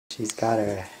She's got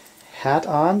her hat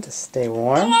on to stay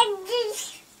warm.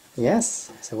 Yes.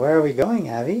 So where are we going,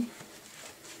 Abby?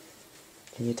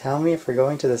 Can you tell me if we're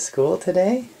going to the school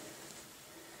today?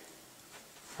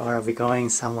 Or are we going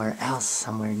somewhere else,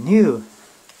 somewhere new?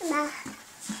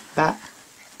 Ba.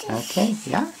 Okay,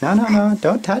 yeah. No,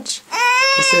 don't touch.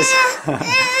 This is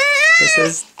this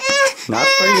is not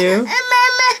for you.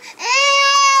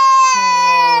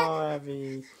 Oh,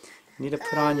 Abby. You need to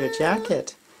put on your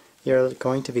jacket. You're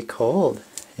going to be cold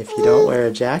if you don't wear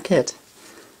a jacket.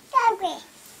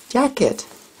 Jacket.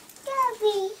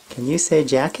 Can you say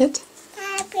jacket?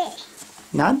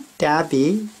 Not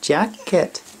Dabby.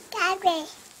 Jacket.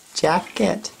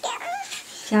 Jacket.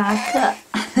 Jacket.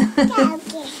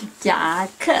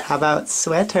 Jacket. How about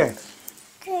sweater?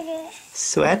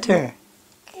 Sweater.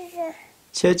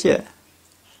 Sweater.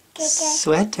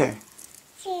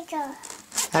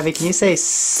 Abby, can you say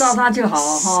照它就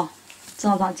好哈，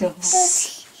照它就好。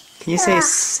 Can you say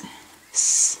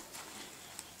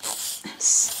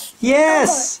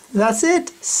Yes, that's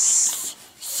it.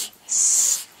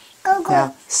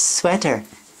 Now, sweater.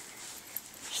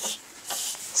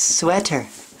 Sweater.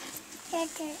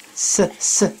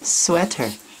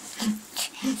 Sweater.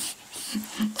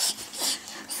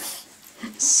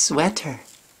 Sweater.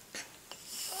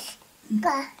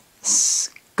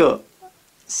 Go.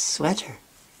 Sweater.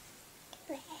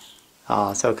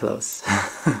 Oh, so close.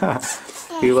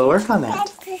 We will work on that.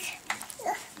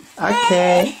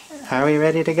 Okay, are we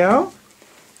ready to go?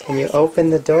 Can you open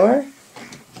the door?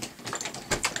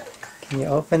 Can you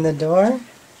open the door?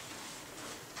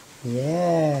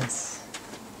 Yes.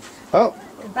 Oh,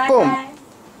 Bye boom. bye.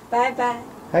 Bye bye.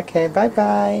 Okay,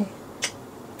 bye-bye.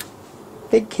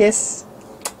 Big kiss.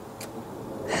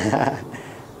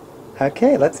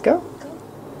 Okay, let's go.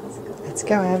 Let's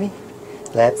go, Abby.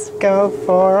 Let's go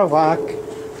for a walk.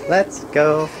 Let's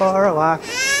go for a walk.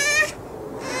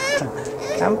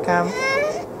 Come, come.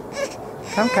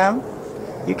 Come, come.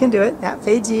 You can do it. Yeah,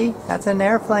 Fiji. That's an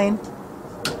airplane.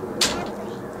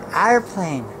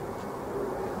 Airplane.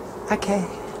 Okay,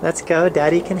 let's go.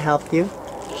 Daddy can help you.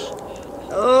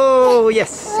 Oh,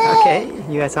 yes. Okay,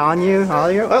 you guys on you.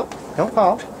 All your. Oh, don't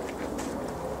fall.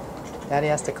 Daddy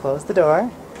has to close the door.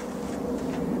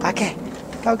 Okay,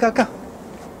 go, go, go.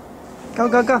 Go,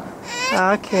 go, go.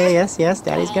 Okay, yes, yes.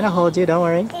 Daddy's gonna hold you. Don't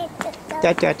worry.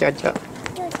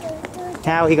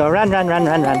 Now we go. Run, run, run,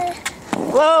 run, run.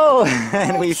 Whoa!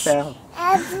 And we fell.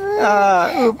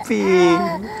 Oopie.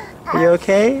 Are you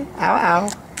okay? Ow, ow.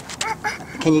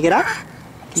 Can you get up?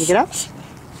 Can you get up?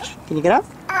 Can you get up?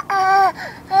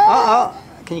 Uh-oh.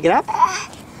 Can you get up?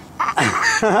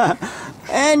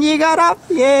 And you got up.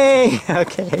 Yay!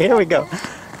 Okay, here we go.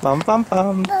 Bum, bum,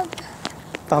 bum.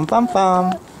 Bum, bum,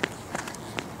 bum.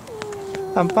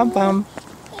 Bum, bum, bum.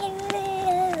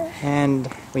 And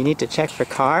we need to check for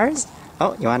cars.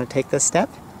 Oh, you want to take this step?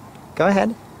 Go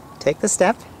ahead. Take the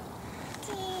step.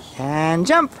 And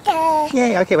jump.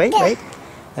 Yay. Okay, wait, wait.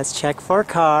 Let's check for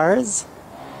cars.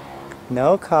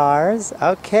 No cars.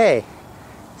 Okay.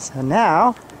 So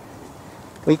now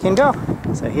we can go.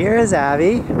 So here is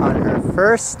Abby on her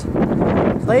first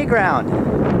playground.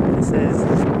 This is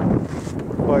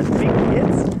for the big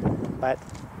kids, but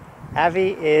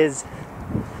Abby is,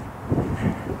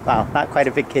 well, not quite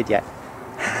a big kid yet.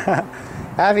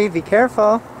 Abby, be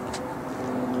careful.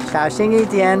 小心一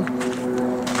点.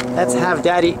 Let's have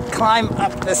Daddy climb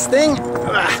up this thing.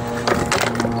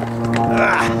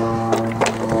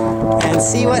 And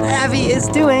see what Abby is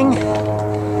doing.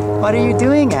 What are you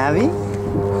doing, Abby?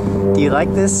 Do you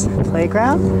like this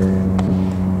playground?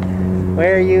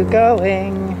 Where are you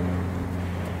going?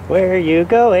 Where are you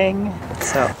going?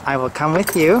 So I will come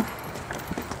with you.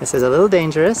 This is a little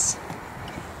dangerous,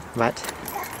 but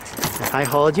if I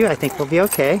hold you, I think we'll be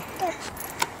okay.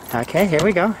 Okay, here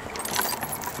we go.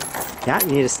 Yeah,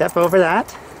 you need to step over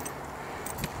that.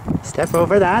 Step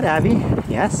over that, Abby.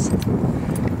 Yes.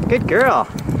 Good girl.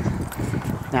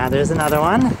 Now there's another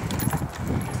one.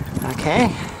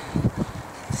 Okay.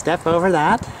 Step over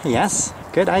that. Yes.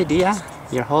 Good idea.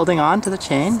 You're holding on to the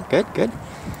chain. Good, good.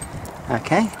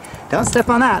 Okay. Don't step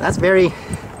on that. That's very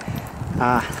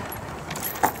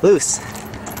loose.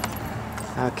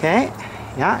 Okay.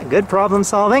 Yeah, good problem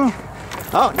solving.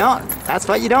 Oh, no. That's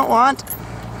what you don't want.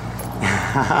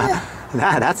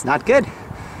 That's not good.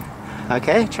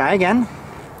 Okay, try again.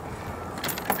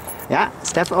 Yeah,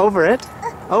 step over it.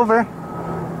 Over.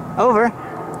 Over.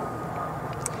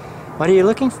 What are you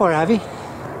looking for, Abby?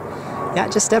 Yeah,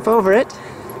 just step over it.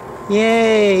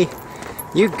 Yay!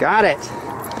 You got it.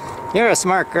 You're a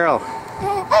smart girl.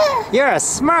 You're a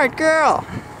smart girl.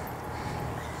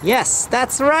 Yes,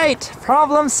 that's right.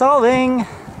 Problem solving.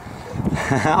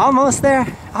 Almost there,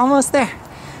 almost there.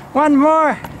 One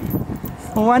more.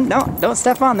 One, no, don't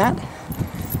step on that.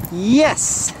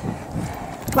 Yes.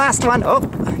 Last one. Oh,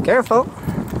 careful.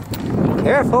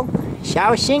 Careful.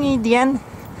 Xiao xing dian.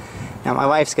 Now my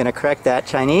wife's gonna correct that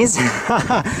Chinese,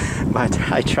 but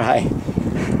I try.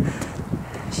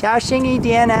 Xiao xing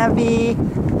dian, Abby.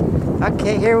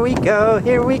 Okay, here we go,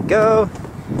 here we go.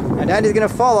 Now Daddy's gonna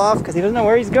fall off because he doesn't know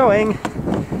where he's going.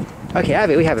 Okay,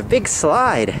 Abby, we have a big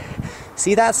slide.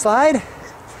 See that slide?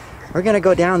 We're gonna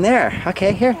go down there.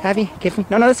 Okay, here, Abby, give me.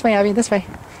 No, no, this way, Abby, this way.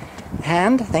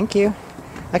 Hand, thank you.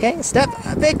 Okay, step,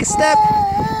 big step,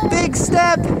 big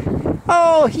step.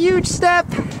 Oh, huge step.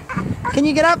 Can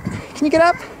you get up? Can you get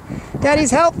up?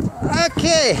 Daddy's help.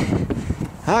 Okay.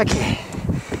 Okay.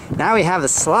 Now we have the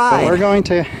slide. We're going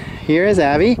to, here is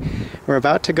Abby. We're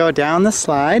about to go down the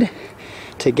slide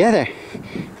together.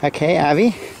 Okay,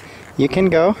 Abby, you can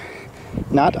go.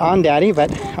 Not on Daddy,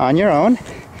 but on your own.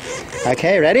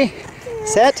 Okay, ready?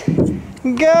 Set,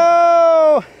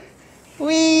 go!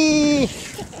 Whee!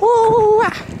 Woo!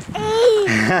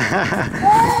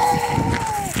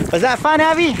 Was that fun,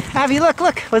 Abby? Abby, look,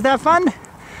 look. Was that fun?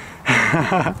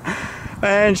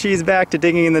 And she's back to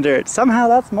digging in the dirt. Somehow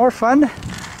that's more fun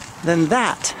than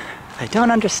that. I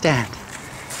don't understand.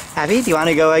 Abby, do you want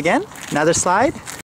to go again? Another slide?